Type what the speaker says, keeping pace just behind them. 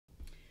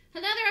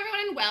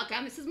everyone,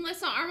 welcome. This is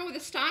Melissa Armour with a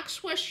stock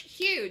swoosh.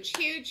 Huge,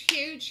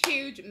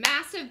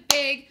 massive,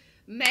 big,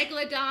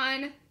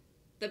 megalodon,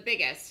 the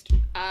biggest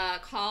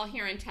call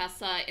here in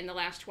Tsla in the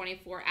last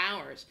 24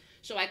 hours.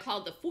 So I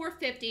called the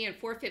 450 and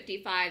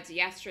 455s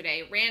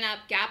yesterday, ran up,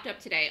 gapped up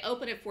today,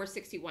 opened at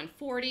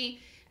 461.40,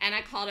 and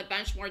I called a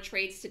bunch more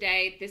trades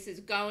today. This is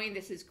going,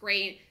 this is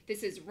great,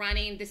 this is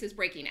running, this is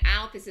breaking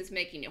out, this is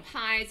making new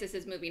highs, this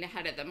is moving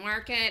ahead of the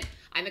market.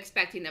 I'm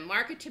expecting the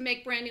market to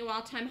make brand new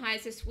all-time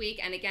highs this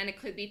week, and again, it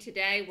could be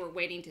today. We're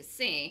waiting to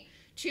see.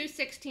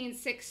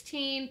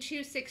 216.16,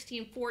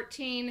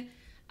 216.14.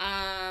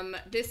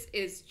 This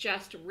is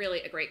just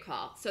really a great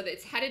call. So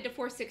it's headed to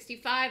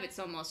 465. It's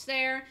almost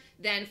there.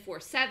 Then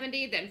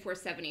 470, then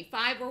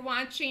 475 we're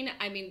watching.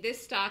 I mean,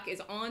 this stock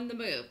is on the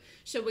move.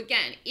 So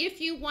again, if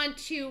you want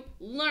to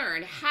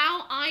learn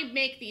how I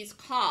make these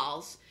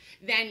calls,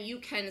 then you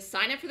can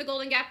sign up for the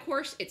Golden Gap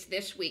course. It's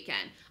this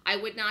weekend. I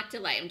would not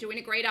delay. I'm doing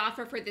a great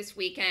offer for this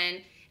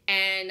weekend,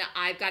 and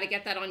I've got to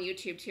get that on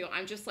YouTube too.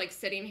 I'm just like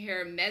sitting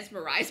here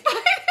mesmerized by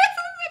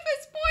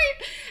this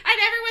point, and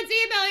everyone's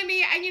emailing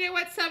me. And you know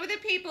what? Some of the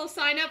people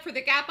sign up for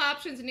the Gap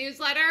Options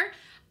newsletter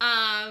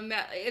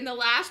in the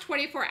last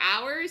 24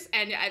 hours,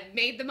 and I've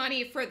made the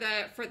money for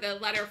the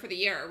letter for the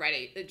year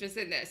already, just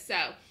in this.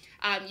 So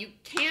you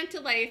can't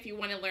delay if you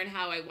want to learn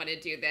how I want to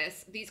do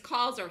this. These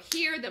calls are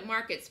here. The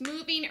market's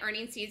moving.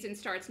 Earnings season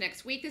starts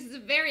next week. This is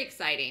very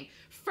exciting.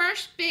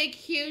 First big,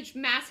 huge,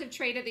 massive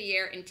trade of the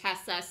year in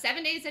Tsla,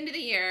 7 days into the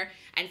year,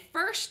 and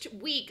first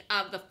week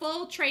of the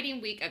full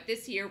trading week of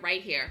this year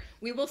right here.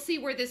 We will see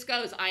where this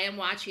goes. I am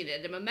watching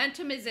it. The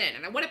momentum is in.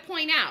 And I want to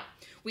point out,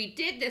 we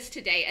did this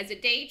today as a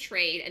day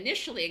trade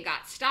initially and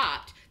got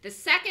stopped. The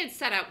second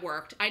setup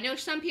worked. I know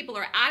some people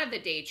are out of the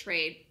day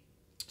trade.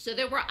 So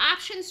there were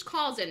options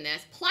calls in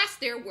this, plus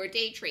there were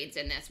day trades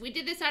in this. We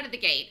did this out of the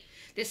gate.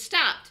 This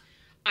stopped.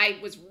 I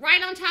was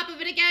right on top of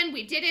it again.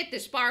 We did it.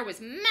 This bar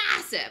was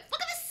massive.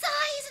 Look at the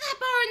size of that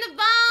bar and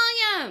the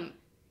volume.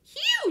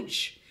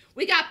 Huge.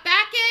 We got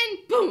back in,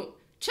 boom,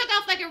 took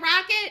off like a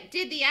rocket,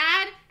 did the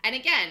ad. And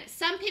again,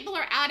 some people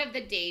are out of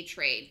the day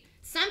trade.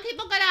 Some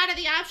people got out of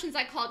the options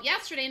I called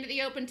yesterday into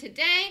the open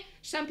today.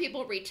 Some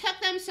people retook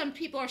them. Some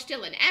people are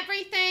still in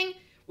everything.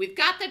 We've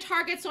got the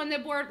targets on the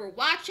board. We're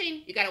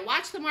watching. You got to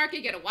watch the market.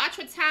 You got to watch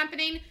what's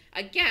happening.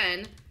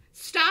 Again,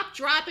 stop,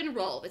 drop, and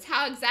roll. That's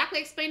how exactly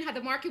I explained how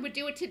the market would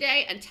do it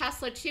today, and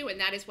Tsla too, and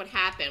that is what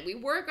happened. We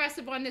were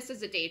aggressive on this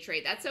as a day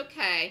trade. That's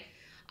okay.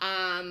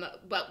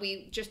 But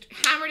we just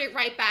hammered it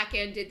right back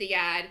in, did the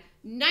ad.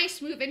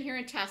 Nice move in here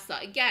in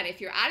Tsla. Again, if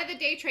you're out of the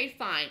day trade,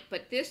 fine.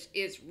 But this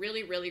is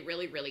really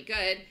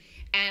good.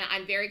 And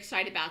I'm very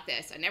excited about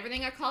this. And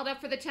everything I called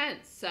up for the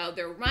 10s. So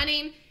they're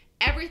running.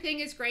 Everything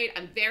is great.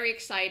 I'm very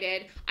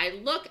excited. I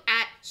look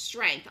at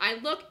strength. I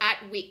look at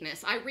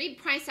weakness. I read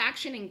price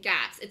action and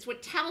gaps. It's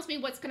what tells me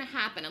what's going to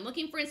happen. I'm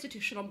looking for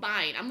institutional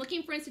buying. I'm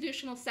looking for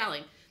institutional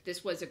selling.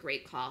 This was a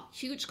great call.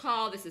 Huge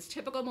call. This is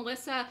typical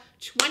Melissa.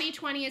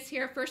 2020 is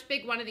here. First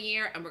big one of the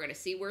year, and we're going to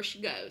see where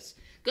she goes.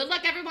 Good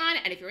luck, everyone.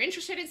 And if you're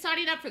interested in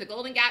signing up for the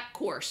Golden Gap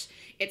course,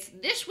 it's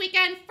this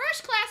weekend,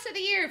 first class of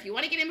the year. If you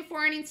want to get in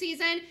before earnings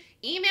season,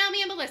 email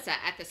me and Melissa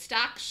at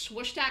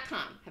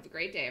thestockswoosh.com. Have a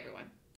great day, everyone.